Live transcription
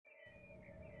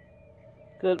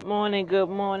Good morning,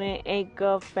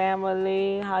 Anchor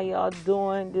family. How y'all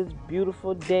doing this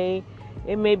beautiful day?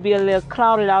 It may be a little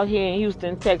clouded out here in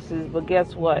Houston, Texas, but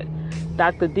guess what?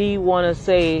 Dr. D wanna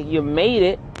say you made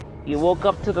it. You woke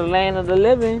up to the land of the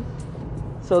living.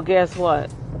 So guess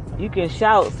what? You can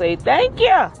shout, say thank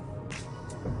you,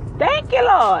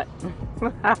 Lord.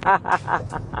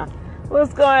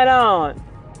 What's going on?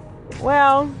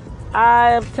 Well,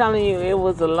 I'm telling you, it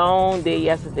was a long day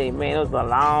yesterday, man. It was a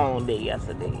long day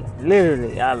yesterday.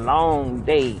 Literally, a long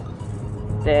day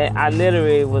that I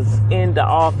literally was in the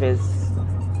office,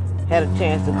 had a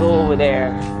chance to go over there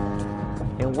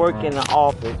and work in the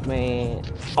office, man,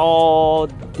 all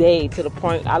day to the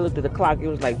point I looked at the clock, it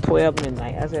was like 12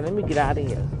 midnight. I said, let me get out of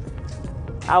here.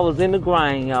 I was in the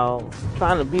grind, y'all,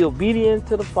 trying to be obedient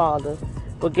to the Father.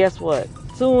 But guess what?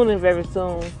 Soon and very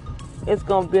soon, it's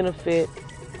going to benefit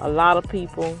a lot of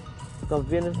people. It's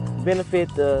going to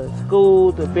benefit the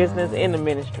school, the business, and the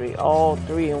ministry, all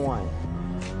three in one.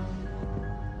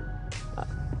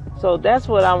 So that's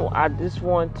what I just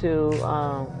want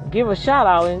to give a shout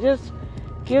out and just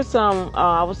give some,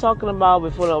 I was talking about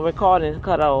before the recording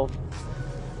cut off,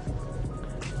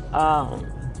 um,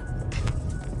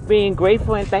 being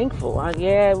grateful and thankful.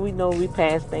 Yeah, we know we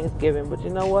passed Thanksgiving, but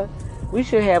you know what? We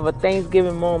should have a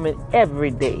Thanksgiving moment every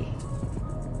day.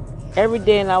 Every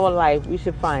day in our life, we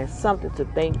should find something to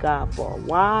thank God for.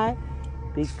 Why?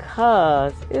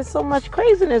 Because there's so much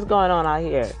craziness going on out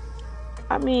here.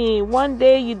 I mean, one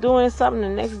day you're doing something, the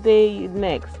next day you're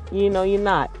next. You know, you're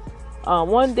not.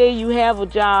 One day you have a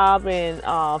job, and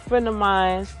a friend of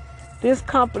mine, this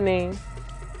company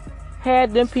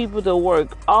had them people to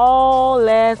work all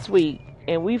last week,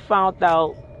 and we found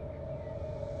out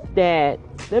that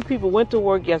them people went to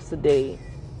work yesterday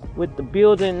with the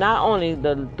building, not only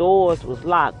the doors was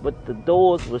locked, but the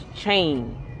doors was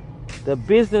chained. The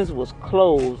business was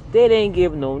closed. They didn't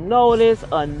give no notice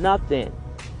or nothing.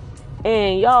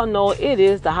 And y'all know it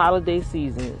is the holiday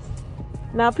seasons.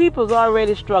 Now people's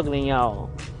already struggling, y'all.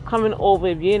 Coming over,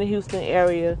 if you're in the Houston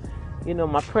area, you know,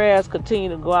 my prayers continue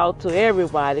to go out to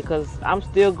everybody because I'm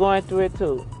still going through it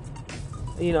too.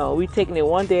 You know, we taking it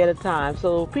one day at a time.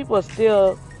 So people are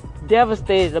still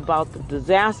devastated about the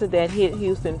disaster that hit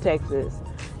Houston, Texas.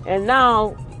 And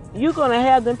now you're going to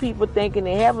have them people thinking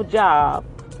they have a job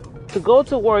to go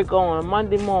to work on a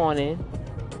Monday morning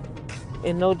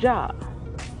and no job.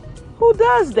 Who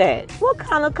does that? What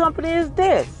kind of company is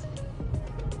this?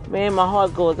 Man, my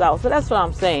heart goes out. So that's what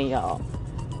I'm saying, y'all.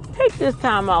 Take this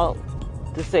time out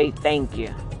to say thank you.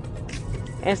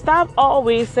 And stop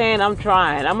always saying, I'm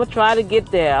trying. I'm going to try to get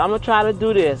there. I'm going to try to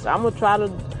do this. I'm going to try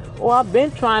to, oh, I've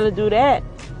been trying to do that.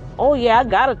 Oh, yeah, I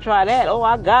got to try that. Oh,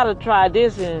 I got to try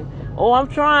this. And, oh, I'm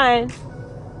trying.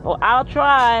 Oh, I'll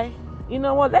try. You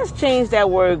know what? Let's change that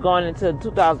word going into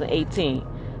 2018.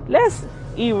 Let's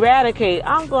eradicate.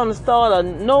 I'm going to start a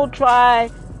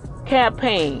no-try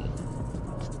campaign.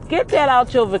 Get that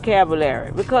out your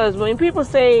vocabulary. Because when people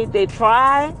say they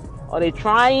try or they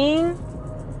trying,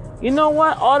 you know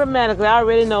what? Automatically, I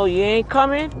already know you ain't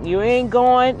coming, you ain't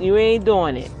going, you ain't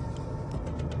doing it.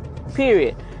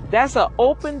 Period. That's an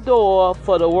open door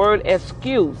for the word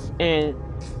excuse and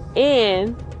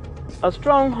a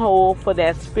stronghold for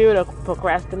that spirit of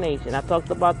procrastination. I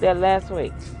talked about that last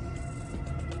week.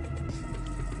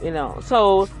 You know,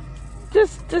 so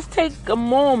just take a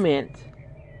moment.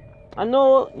 I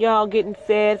know y'all getting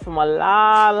fed from a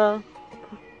lot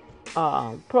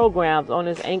of programs on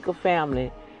this Anchor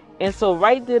family. And so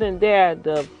right then and there,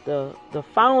 the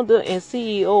founder and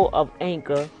CEO of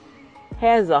Anchor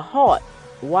has a heart.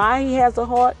 Why he has a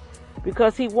heart?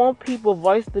 Because he wants people's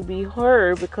voice to be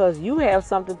heard because you have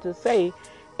something to say.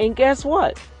 And guess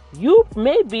what? You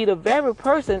may be the very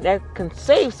person that can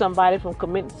save somebody from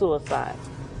committing suicide.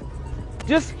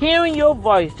 Just hearing your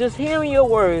voice, just hearing your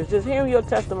words, just hearing your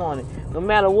testimony, no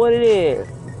matter what it is,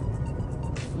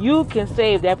 you can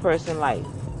save that person's life.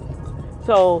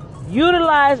 So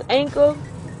utilize Anchor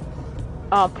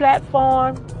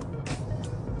platform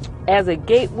as a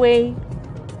gateway,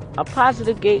 a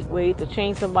positive gateway to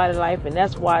change somebody's life, and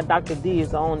that's why Dr. D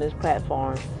is on this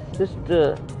platform, just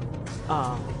to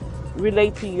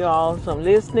relate to y'all some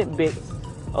little snippets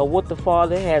of what the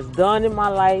Father has done in my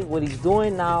life, what He's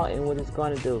doing now, and what He's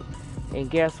going to do. And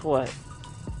guess what?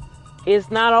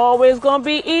 It's not always going to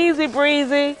be easy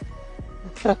breezy.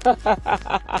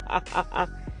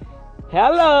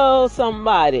 Hello,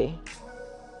 somebody.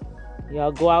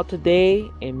 Y'all go out today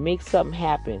and make something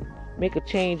happen. Make a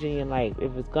change in your life.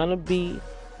 If it's gonna be,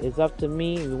 it's up to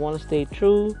me. If you want to stay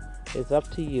true, it's up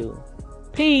to you.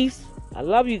 Peace. I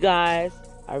love you guys.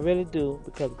 I really do,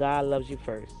 because God loves you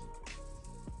first.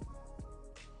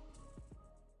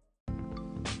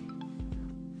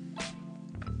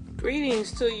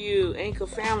 Greetings to you, Anchor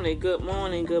family. Good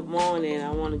morning, good morning.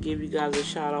 I want to give you guys a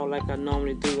shout out like I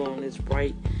normally do on this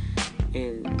bright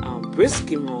and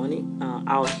brisky morning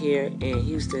out here in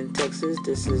Houston, Texas.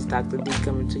 This is Dr. D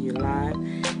coming to you live,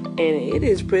 and it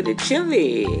is pretty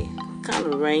chilly, kind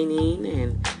of raining,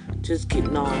 and just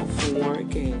getting off from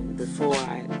work. And before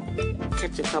I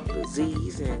catch a couple of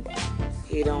Z's and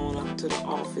head on up to the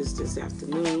office this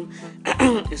afternoon,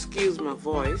 excuse my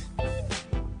voice.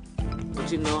 But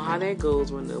you know how that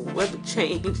goes when the weather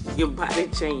changes, your body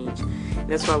changes.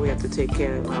 That's why we have to take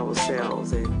care of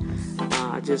ourselves. And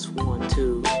I just want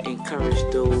to encourage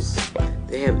those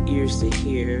that have ears to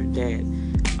hear that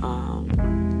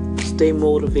stay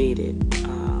motivated,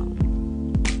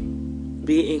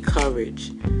 be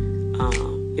encouraged.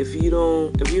 If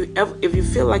you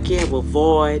feel like you have a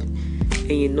void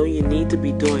and you know you need to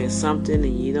be doing something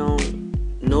and you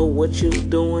don't know what you're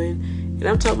doing. And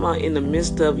I'm talking about in the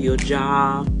midst of your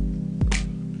job.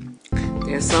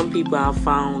 There's some people I've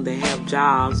found that have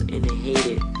jobs and they hate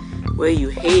it. Well, you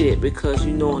hate it because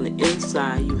you know on the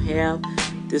inside you have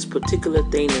this particular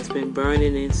thing that's been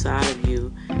burning inside of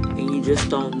you and you just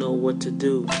don't know what to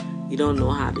do. You don't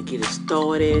know how to get it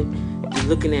started. You're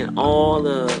looking at all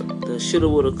the shoulda,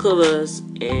 woulda, couldas,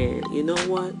 and you know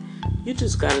what? You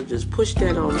just gotta just push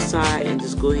that on the side and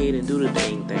just go ahead and do the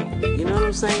dang thing. You know what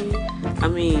I'm saying? I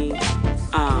mean,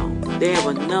 they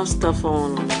have enough stuff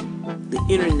on the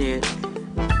internet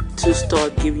to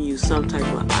start giving you some type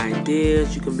of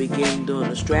ideas. You can begin doing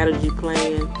a strategy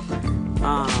plan.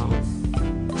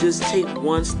 Just take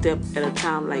one step at a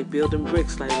time, like building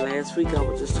bricks. Like last week, I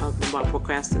was just talking about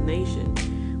procrastination.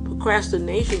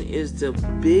 Procrastination is the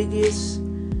biggest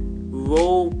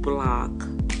roadblock.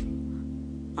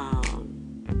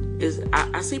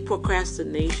 I see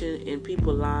procrastination in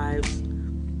people's lives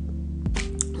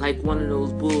like one of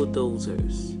those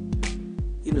bulldozers.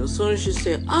 You know, as soon as you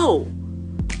say, "Oh,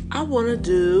 I want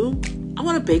to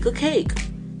bake a cake,"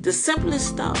 the simplest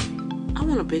stuff. I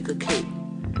want to bake a cake.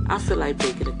 I feel like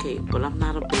baking a cake, but I'm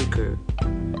not a baker.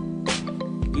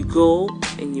 You go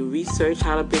and you research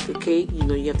how to bake a cake. You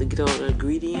know, you have to get all the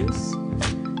ingredients.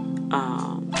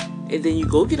 And then you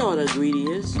go get all the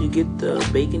ingredients. You get the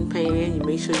baking pan. You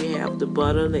make sure you have the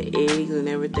butter, the eggs, and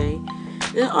everything.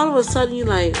 Then all of a sudden you're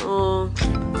like, "Oh,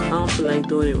 I don't feel like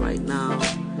doing it right now.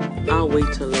 I'll wait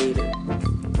till later."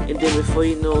 And then before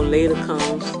you know, later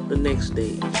comes the next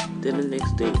day. Then the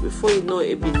next day. Before you know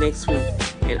it, it'll be next week.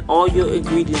 And all your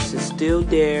ingredients is still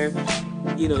there.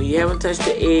 You know, you haven't touched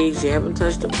the eggs. You haven't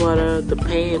touched the butter. The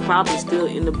pan probably still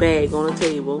in the bag on the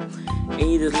table. And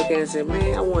you just look at it and say,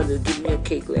 "Man, I wanted to give me a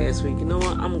cake last week. You know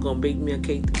what? I'm going to bake me a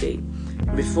cake today."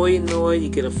 Before you know it, you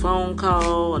get a phone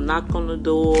call, a knock on the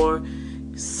door,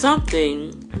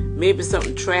 something, maybe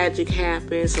something tragic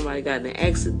happened. Somebody got in an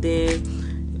accident.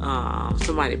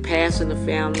 Somebody passed in the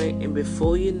family. And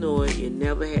before you know it, you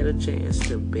never had a chance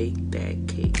to bake that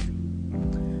cake.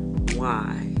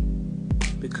 Why?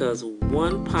 Because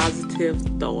one positive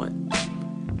thought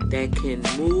that can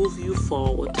move you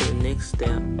forward to the next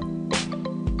step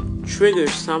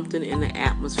triggers something in the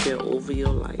atmosphere over your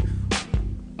life.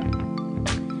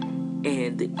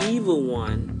 And the evil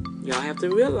one, y'all have to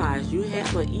realize you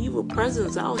have an evil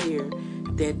presence out here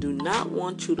that do not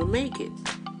want you to make it.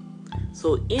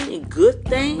 So any good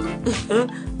thing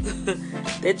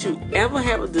that you ever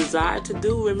have a desire to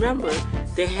do, remember,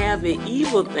 they have an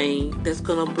evil thing that's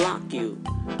going to block you.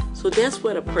 So that's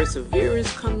where the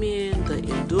perseverance come in, the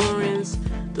endurance,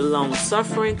 the long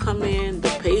suffering come in, the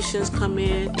patience come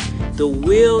in, the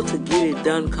will to get it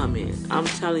done come in. I'm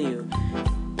telling you,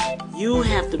 you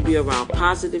have to be around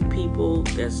positive people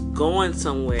that's going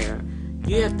somewhere.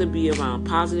 You have to be around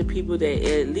positive people that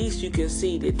at least you can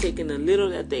see they're taking the little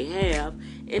that they have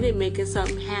and they're making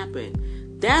something happen.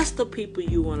 That's the people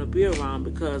you want to be around,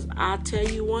 because I'll tell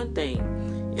you one thing.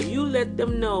 If you let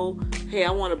them know, "Hey,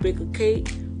 I want to bake a cake,"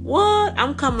 what?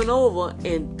 I'm coming over,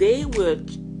 and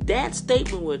that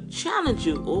statement will challenge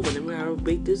you. "Oh, let me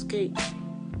bake this cake."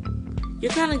 You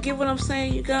kind of get what I'm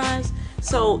saying, you guys?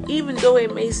 So even though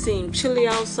it may seem chilly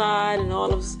outside and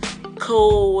all of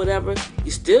cold, whatever,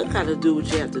 you still got to do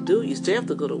what you have to do. You still have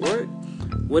to go to work.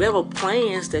 Whatever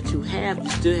plans that you have, you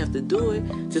still have to do it.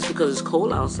 Just because it's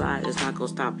cold outside, it's not going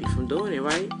to stop you from doing it,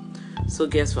 right? So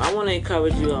guess what? I want to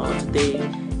encourage you all today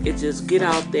is just get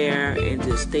out there and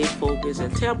just stay focused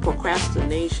and tell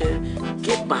procrastination,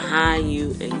 get behind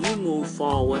you, and you move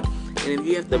forward. And if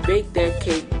you have to bake that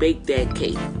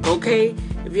cake, okay?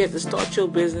 If you have to start your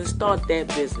business, start that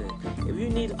business. If you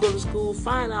need to go to school,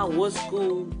 find out what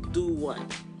school do what.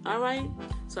 All right?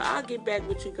 So I'll get back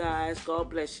with you guys. God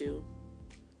bless you.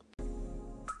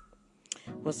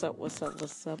 What's up,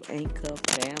 Anchor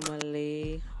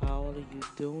family? How are you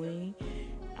doing?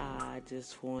 I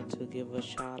just want to give a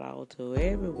shout out to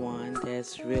everyone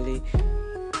that's really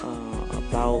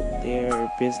about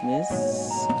their business,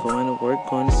 going to work,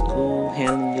 going to school,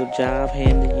 handling your job,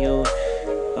 handling your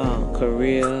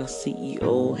career.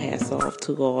 CEO, hats off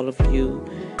to all of you.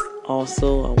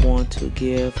 Also, I want to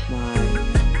give my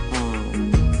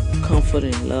comfort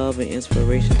and love and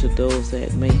inspiration to those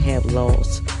that may have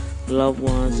lost loved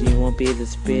ones. You won't be able to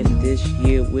spend this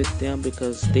year with them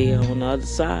because they are on the other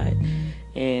side.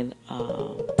 And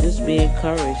just be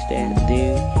encouraged that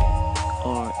they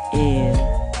are in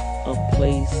a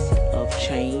place of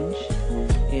change.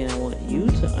 And I want you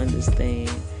to understand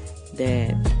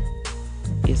that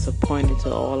it's appointed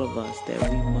to all of us that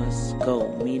we must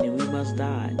go, meaning we must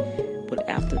die. But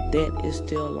after death is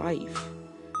still life.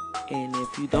 And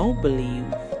if you don't believe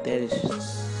that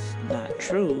it's not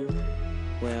true,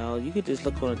 well, you could just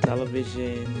look on the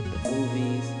television, the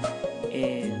movies,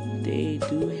 and they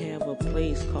do have a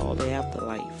place called the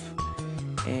afterlife.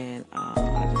 And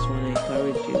I just want to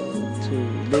encourage you to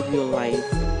live your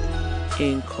life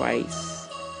in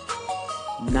Christ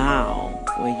now,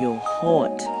 where your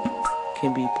heart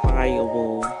can be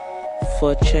pliable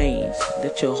for change.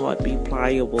 Let your heart be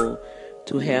pliable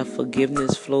to have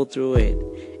forgiveness flow through it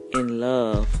in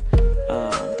love.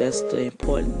 That's the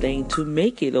important thing, to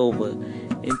make it over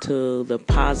into the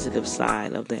positive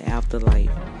side of the afterlife,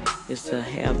 is to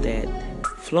have that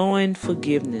flowing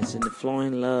forgiveness and the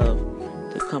flowing love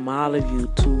to come out of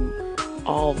you to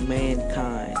all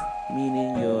mankind,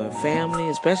 meaning your family,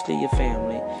 especially your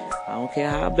family. I don't care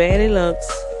how bad it looks.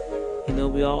 You know,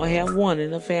 we all have one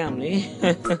in the family.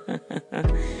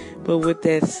 But with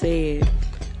that said,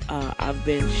 I've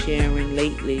been sharing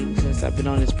lately, since I've been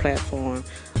on this platform,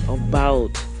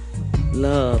 about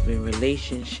love and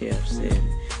relationships, and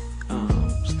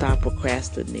stop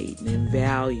procrastinating, and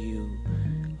value.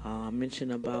 I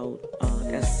mentioned about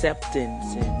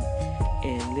acceptance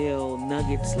and little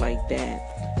nuggets like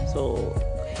that. So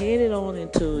headed on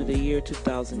into the year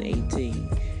 2018.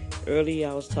 Earlier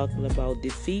I was talking about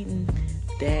defeating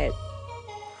that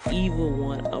evil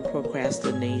one of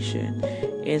procrastination,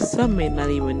 and some may not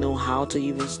even know how to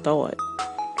even start.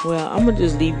 Well, I'm gonna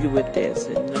just leave you with this,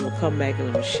 and I'm gonna come back and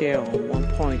I'm gonna share on one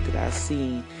point that I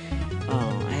seen.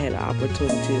 I had an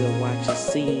opportunity to watch a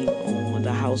scene on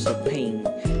The House of Pain.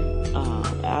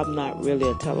 I'm not really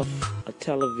a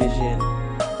television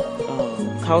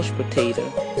couch potato,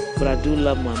 but I do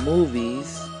love my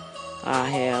movies. I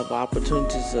have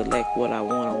opportunity to select what I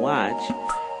want to watch.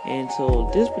 And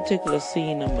so this particular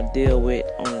scene I'm going to deal with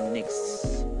on the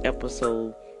next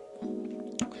episode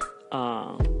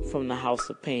from The House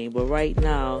of Pain. But right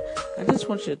now, I just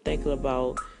want you to think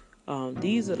about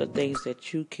these are the things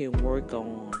that you can work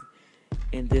on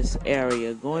in this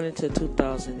area going into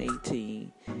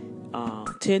 2018.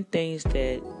 10 things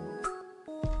that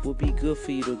would be good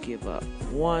for you to give up.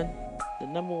 One, the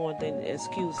number one thing,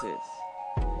 excuses.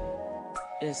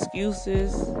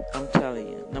 Excuses, I'm telling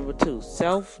you. Number 2,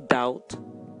 self-doubt.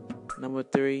 Number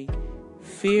 3,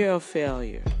 fear of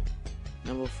failure.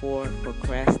 Number 4,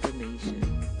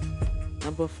 procrastination.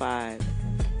 Number 5,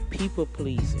 people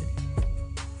pleasing.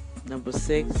 Number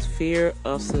 6, fear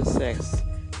of success.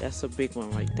 That's a big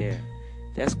one right there.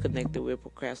 That's connected with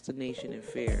procrastination and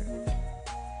fear.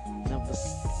 Number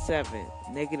 7,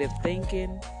 negative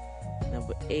thinking.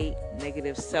 Number 8,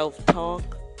 negative self-talk.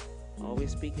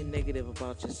 Always speaking negative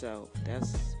about yourself.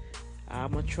 That's,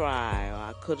 I'm a try, or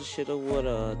I coulda, shoulda,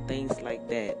 woulda, things like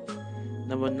that.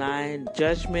 Number 9,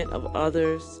 judgment of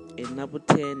others. And number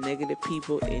 10, negative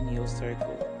people in your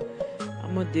circle.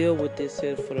 I'm going to deal with this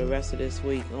here for the rest of this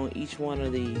week on each one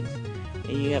of these.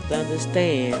 And you have to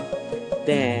understand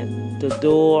that the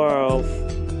door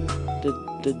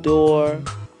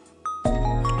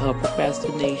of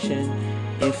procrastination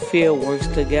and fear works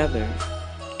together.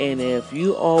 And if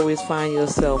you always find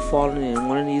yourself falling in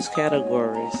one of these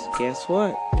categories, guess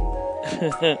what?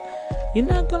 You're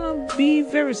not going to be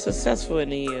very successful in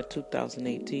the year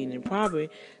 2018. And probably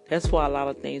that's why a lot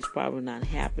of things probably not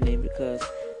happening, because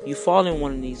you fall in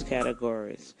one of these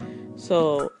categories.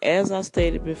 So as I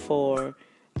stated before,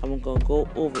 I'm going to go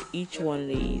over each one of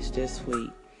these this week.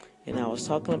 And I was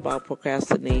talking about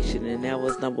procrastination, and that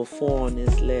was number 4 on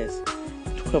this list.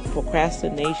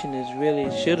 Procrastination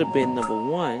should have been number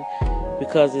 1,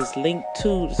 because it's linked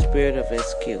to the spirit of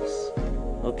excuse.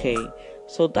 Okay,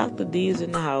 so Dr. D is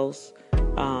in the house.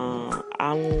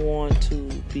 I want to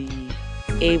be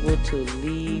able to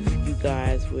leave you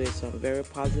guys with some very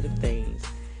positive things,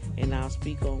 and I'll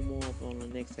speak on more on the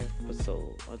next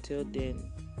episode. Until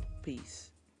then,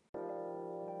 peace.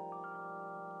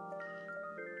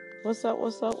 What's up?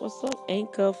 What's up? What's up?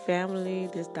 Anchor family,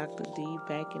 this Dr. D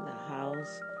back in the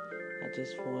house. I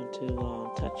just want to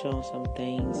touch on some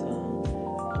things. I'm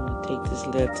going to take this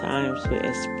little time to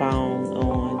expound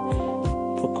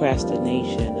on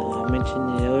procrastination. I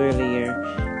mentioned it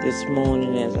earlier this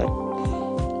morning as I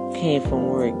came from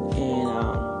work, and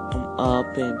I'm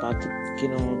up and about to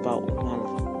get on about my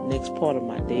next part of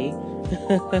my day.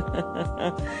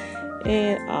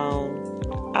 And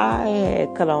I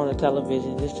had cut on the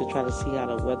television just to try to see how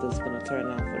the weather's going to turn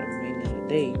out for the remainder of the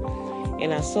day.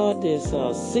 And I saw this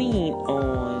scene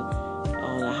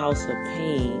on the House of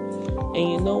Pain.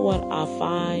 And you know what? I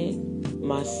find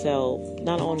myself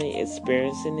not only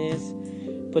experiencing this,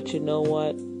 but you know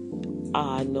what?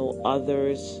 I know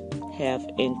others have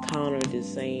encountered the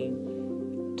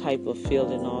same type of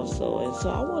feeling also. And so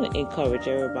I want to encourage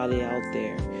everybody out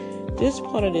there. This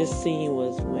part of this scene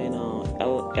was when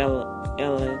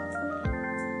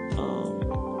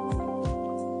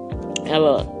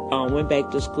Ella went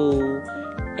back to school,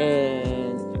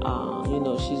 and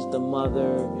she's the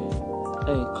mother,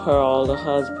 and Carl the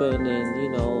husband,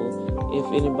 and if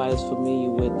anybody's familiar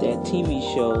with that TV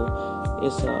show,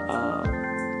 it's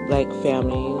a black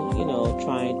family,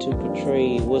 trying to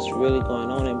portray what's really going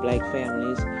on in black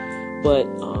families. But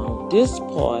this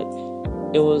part,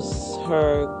 it was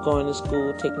her going to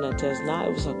school, taking her test. Now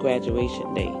it was her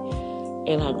graduation day.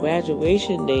 And her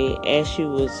graduation day, as she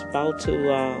was about to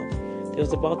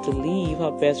leave,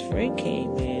 her best friend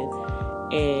came in,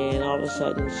 and all of a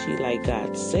sudden she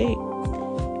got sick,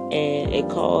 and it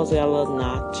caused Ella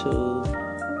not to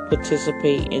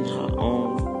participate in her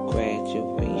own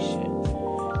graduation.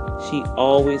 She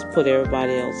always put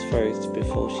everybody else first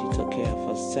before she took care of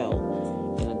herself.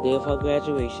 And the day of her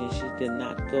graduation, she did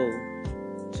not go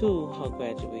to her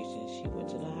graduation. She went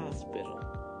to the hospital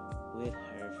with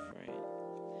her friend.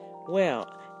 Well,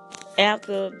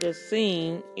 after the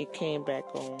scene, it came back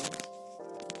on,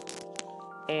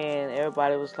 and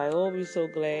everybody was like, "Oh, we're so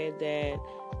glad that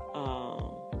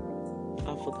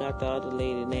I forgot the other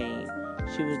lady's name.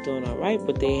 She was doing all right,"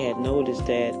 but they had noticed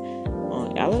that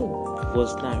Ella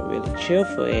was not really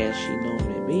cheerful as she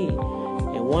normally be.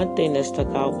 And one thing that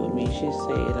stuck out with me, she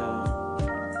said,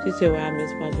 "Well, I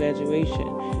missed my graduation."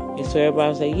 And so everybody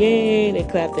was like, "Yay!" They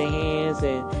clapped their hands,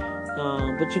 and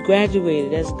but you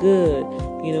graduated. That's good.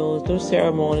 Those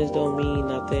ceremonies don't mean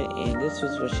nothing. And this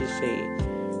was what she said.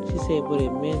 She said, "But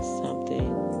it meant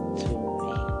something to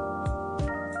me.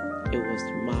 It was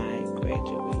my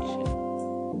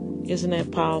graduation." Isn't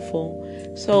that powerful?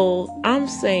 So I'm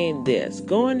saying this,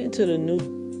 going into the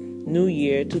new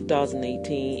year,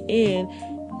 2018, and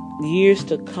years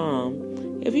to come,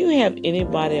 if you have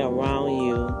anybody around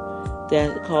you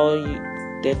that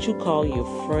you call your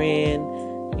friend,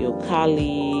 your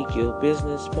colleague, your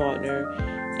business partner,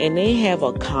 and they have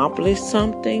accomplished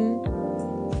something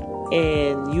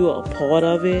and you are a part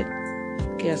of it,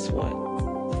 guess what?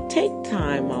 Take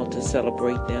time out to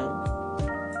celebrate them.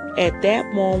 At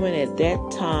that moment, at that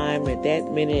time, at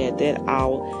that minute, at that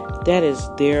hour, that is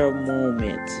their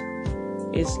moment.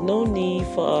 It's no need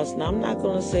for us. Now, I'm not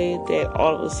going to say that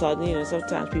all of a sudden,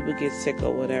 sometimes people get sick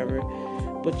or whatever.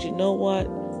 But you know what?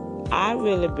 I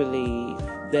really believe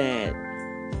that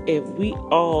if we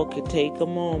all could take a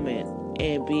moment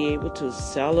and be able to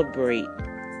celebrate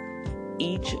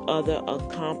each other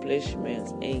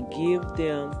accomplishments and give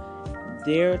them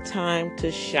their time to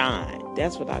shine.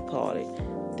 That's what I call it.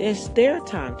 It's their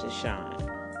time to shine,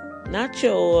 not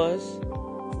yours.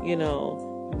 We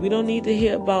don't need to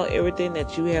hear about everything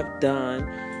that you have done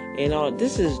and all.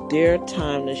 This is their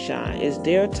time to shine. It's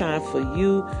their time for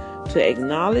you to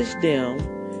acknowledge them,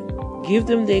 give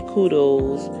them their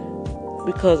kudos,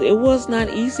 because it was not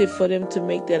easy for them to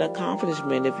make that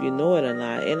accomplishment, if you know it or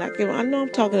not. And I know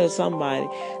I'm talking to somebody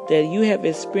that you have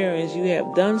experienced, you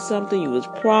have done something, you was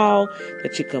proud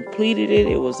that you completed it,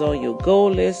 it was on your goal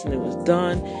list and it was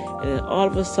done, and then all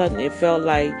of a sudden it felt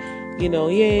like,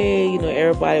 yay,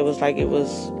 everybody was like it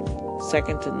was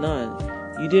second to none.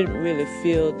 You didn't really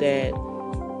feel that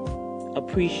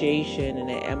appreciation and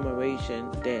that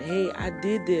admiration that, hey, I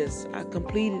did this, I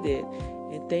completed it,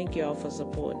 and thank y'all for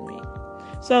supporting me.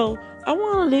 So I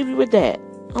want to leave you with that.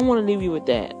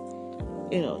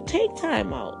 Take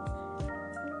time out.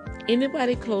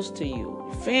 Anybody close to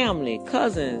you, family,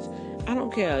 cousins, I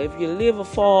don't care. If you live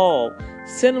afar,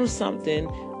 send them something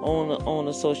on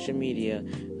the social media.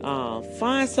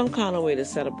 Find some kind of way to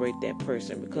celebrate that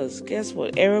person, because guess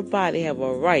what? Everybody have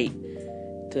a right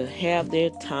to have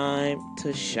their time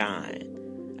to shine.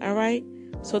 All right?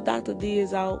 So Dr. D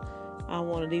is out. I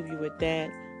want to leave you with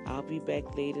that. I'll be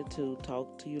back later to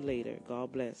talk to you later.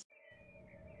 God bless.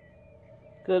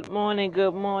 good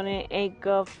morning,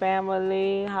 Anchor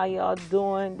family. How y'all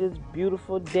doing this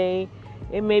beautiful day?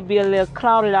 It may be a little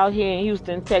clouded out here in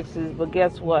Houston, Texas, but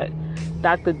guess what?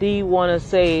 Dr. D want to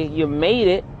say you made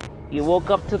it. You woke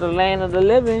up to the land of the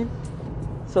living.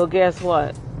 So guess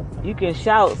what? You can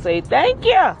shout, say, thank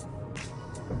you.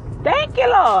 Thank you,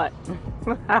 Lord.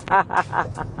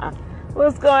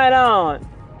 What's going on?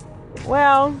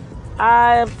 Well,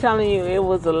 I'm telling you, it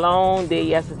was a long day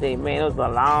yesterday, man. It was a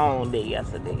long day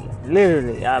yesterday.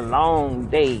 Literally, a long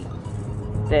day.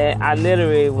 That I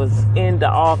literally was in the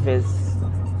office,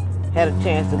 had a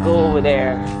chance to go over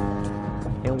there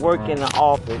and work in the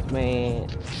office, man,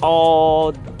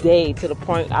 all day to the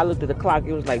point I looked at the clock,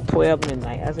 it was like 12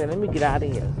 midnight. I said, let me get out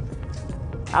of here.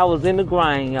 I was in the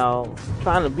grind, y'all,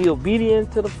 trying to be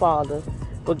obedient to the Father.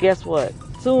 But guess what?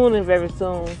 Soon and very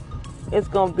soon, it's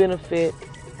going to benefit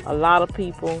a lot of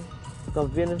people. It's going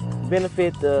to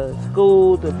benefit the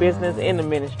school, the business, and the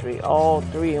ministry, all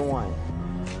three in one.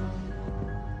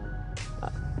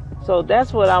 So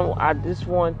that's what I just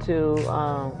want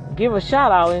to give a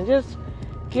shout out and just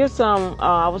give some,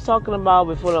 I was talking about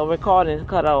before the recording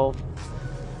cut off,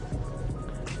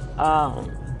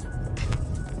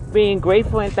 being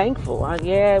grateful and thankful.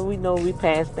 Yeah, we know we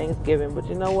passed Thanksgiving, but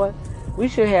you know what? We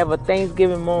should have a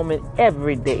Thanksgiving moment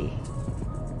every day.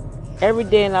 Every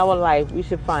day in our life, we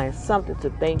should find something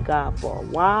to thank God for.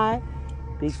 Why?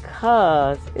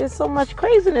 Because there's so much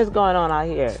craziness going on out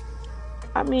here.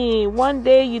 I mean, one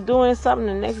day you're doing something,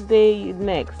 the next day you're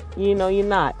next. You know, you're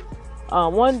not.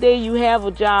 One day you have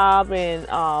a job, and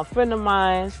a friend of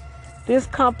mine, this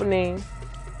company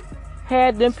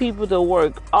had them people to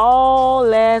work all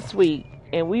last week,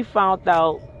 and we found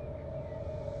out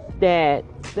that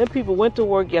them people went to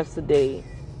work yesterday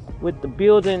with the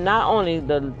building, not only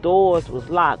the doors was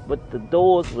locked, but the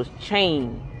doors was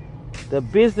chained. The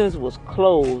business was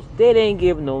closed. They didn't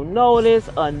give no notice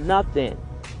or nothing.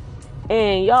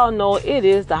 And y'all know it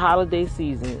is the holiday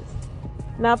seasons.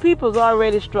 Now people's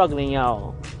already struggling,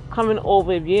 y'all. Coming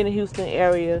over, if you're in the Houston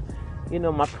area, you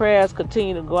know, my prayers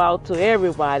continue to go out to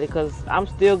everybody because I'm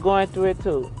still going through it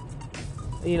too.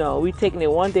 You know, we taking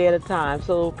it one day at a time.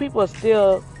 So people are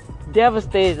still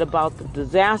devastated about the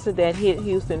disaster that hit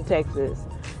Houston, Texas.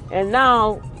 And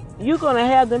now you're going to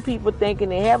have them people thinking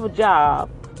they have a job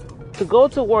to go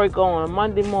to work on a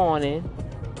Monday morning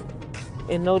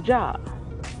and no job.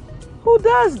 Who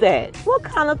does that? What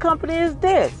kind of company is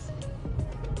this?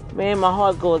 Man, my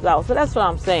heart goes out. So that's what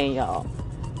I'm saying, y'all.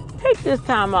 Take this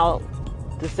time out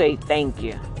to say thank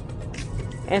you.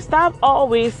 And stop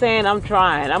always saying, I'm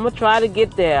trying. I'm going to try to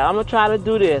get there. I'm going to try to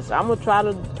do this. I'm going to try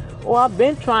to, oh, I've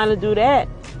been trying to do that.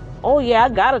 Oh, yeah, I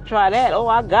got to try that. Oh,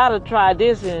 I got to try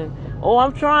this. And, oh,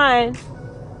 I'm trying.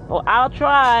 Oh, I'll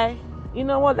try. You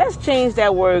know what? Let's change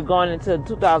that word going into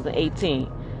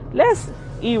 2018. Let's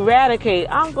eradicate.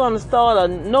 I'm going to start a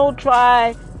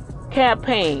no-try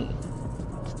campaign.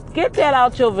 Get that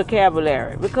out your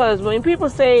vocabulary. Because when people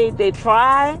say they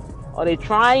try or they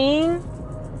trying,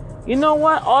 you know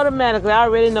what? Automatically, I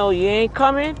already know you ain't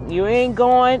coming, you ain't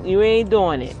going, you ain't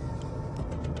doing it.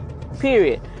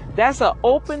 Period. That's an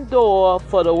open door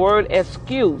for the word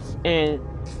excuse and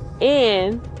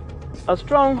a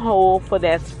stronghold for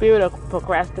that spirit of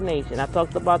procrastination. I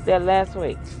talked about that last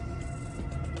week.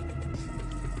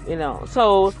 You know,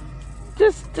 so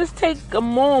just take a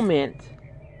moment.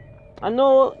 I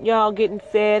know y'all getting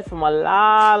fed from a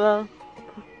lot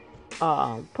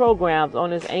of programs on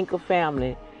this Anchor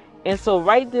family. And so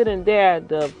right then and there,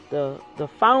 the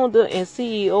founder and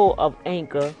CEO of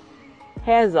Anchor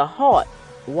has a heart.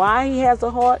 Why he has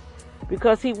a heart?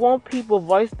 Because he wants people's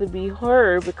voice to be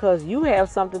heard because you have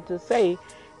something to say.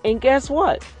 And guess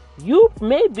what? You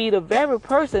may be the very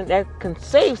person that can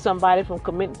save somebody from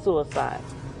committing suicide.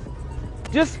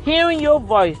 Just hearing your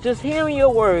voice, just hearing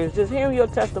your words, just hearing your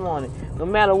testimony, no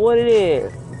matter what it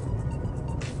is,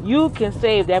 you can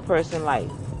save that person's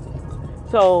life.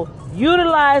 So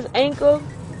utilize Anchor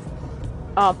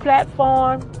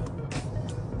platform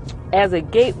as a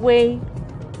gateway,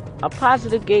 a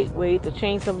positive gateway to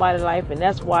change somebody's life. And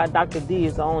that's why Dr. D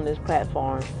is on this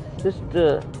platform, just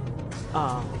to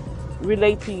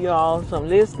relate to y'all some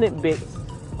little snippets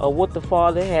of what the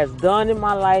Father has done in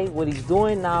my life, what he's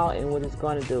doing now, and what he's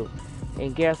going to do.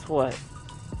 And guess what?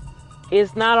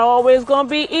 It's not always going to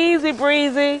be easy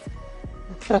breezy.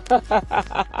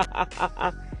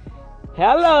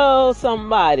 Hello,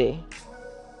 somebody.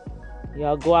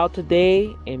 Y'all go out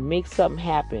today and make something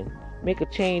happen. Make a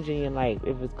change in your life.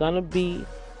 If it's going to be,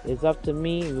 it's up to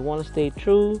me. If you want to stay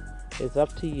true, it's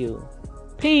up to you.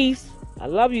 Peace. I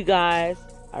love you guys.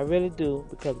 I really do,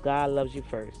 because God loves you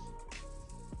first.